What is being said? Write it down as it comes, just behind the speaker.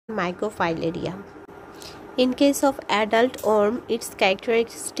Microfilaria. In case of adult worm, its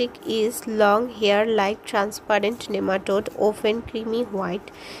characteristic is long hair-like transparent nematode, often creamy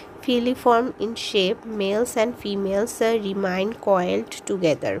white, filiform in shape. Males and females remain coiled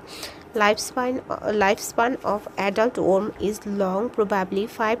together. Lifespan of adult worm is long, probably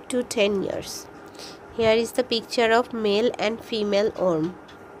 5 to 10 years. Here is the picture of male and female worm.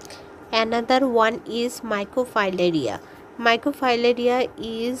 Another one is microfilaria. Microfilaria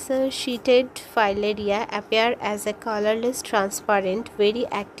is a sheeted filaria, appear as a colorless transparent, very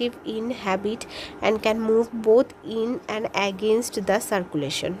active in habit and can move both in and against the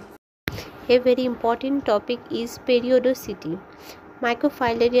circulation. A very important topic is periodicity.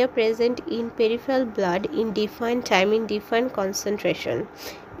 Microfilaria present in peripheral blood in defined time in defined concentration.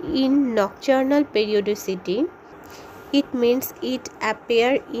 In nocturnal periodicity, it means it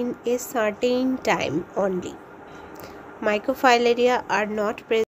appear in a certain time only. Microfilaria are not present